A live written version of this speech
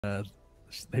uh,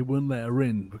 they wouldn't let her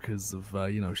in because of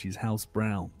she's House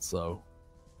Brown. So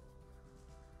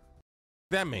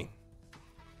That mean?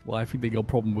 well, I think they got a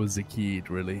problem with the kid.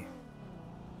 Really,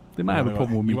 they might have a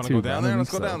problem with me you wanna too. go down there?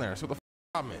 Let's go so. down there. See what the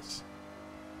problem is.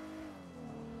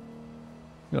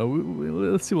 No,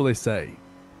 let's see what they say.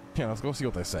 Yeah, let's go see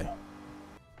what they say. Is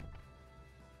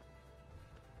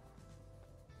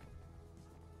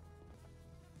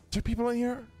there people in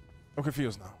here? I'm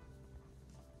confused now.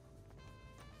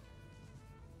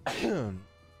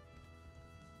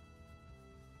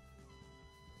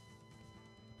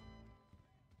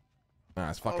 Nah,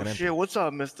 it's fucking empty. Shit, what's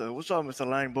up, Mr.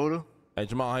 Lang Buddha? Hey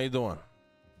Jamal, how you doing?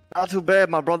 Not too bad,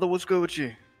 my brother. What's good with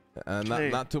you?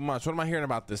 Not too much. What am I hearing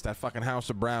about this? That fucking House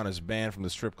of Brown is banned from the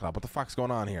strip club. What the fuck's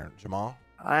going on here, Jamal?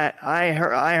 I ain't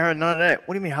heard none of that.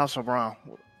 What do you mean House of Brown?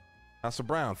 House of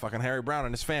Brown, fucking Harry Brown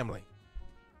and his family.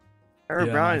 Harry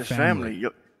Brown and his family.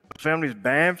 Your family's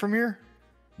banned from here?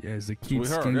 Yeah, the kid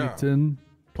Skellington,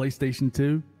 PlayStation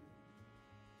 2.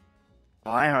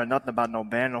 Oh, I ain't heard nothing about no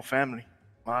ban, no family.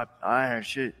 I ain't heard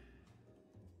shit.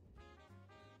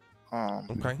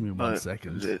 Okay. Give me 1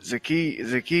 second.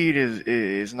 Zakid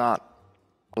is not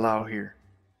allowed here.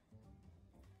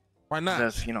 Why not?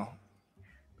 That's what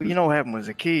happened with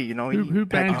Zakid. You know, who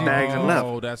packed his banned bags and left.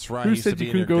 Oh, that's right. Who said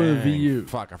you could go to the VU?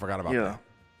 Fuck, I forgot about that.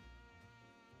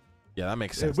 Yeah, that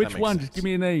makes sense. Which one? Just give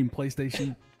me a name,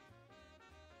 PlayStation.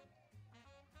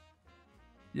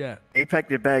 Yeah. He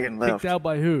packed his bag and left. Kicked out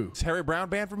by who? Is Harry Brown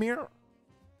banned from here?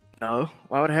 No.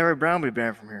 Why would Harry Brown be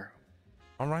banned from here?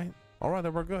 All right,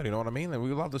 then we're good. You know what I mean? And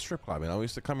we love the strip club. You know, we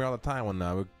used to come here all the time when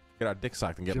we get our dick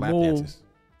sucked and get lap dances.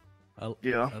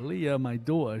 Aaliyah, my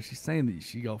daughter, she's saying that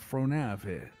she got thrown out of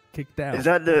here, kicked out. Is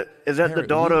that the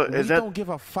daughter? We don't give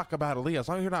a fuck about Aaliyah. As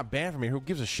long as you're not banned from here, who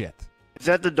gives a shit? Is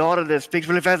that the daughter that speaks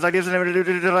really fast like this and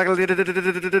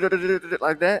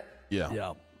like that? Yeah.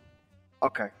 Yeah.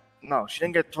 Okay. No, she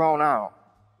didn't get thrown out.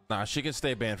 Nah, she can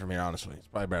stay banned from here. Honestly, it's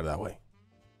probably better that way.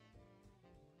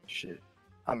 Shit.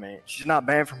 I mean, she's not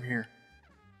banned from here.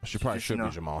 She probably should be,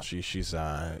 Jamal. She's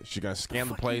gonna scan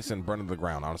the place and burn it to the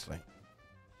ground. Honestly.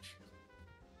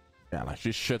 Yeah, like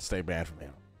she should stay banned from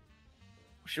here.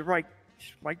 She's right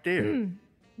there.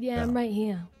 Yeah, I'm right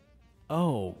here.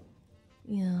 Oh.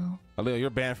 Yeah. Aaliyah,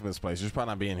 you're banned from this place. You should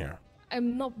probably not be in here.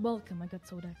 I'm not welcome, I got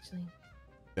told, actually.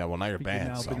 Yeah, well, now you're banned.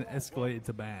 Now so. been escalated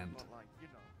to banned.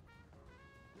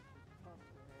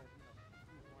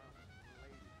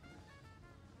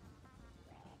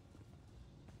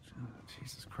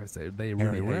 Jesus Christ, they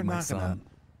really Harry, hate my son.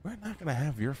 We're not gonna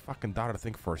have your fucking daughter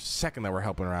think for a second that we're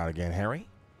helping her out again, Harry.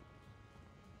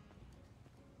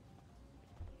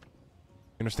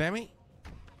 You understand me?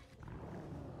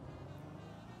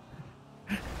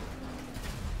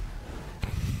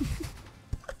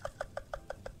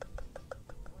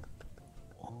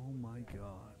 Oh my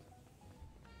God.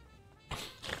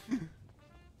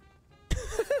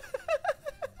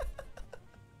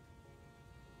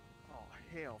 Oh,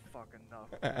 hell fucking no.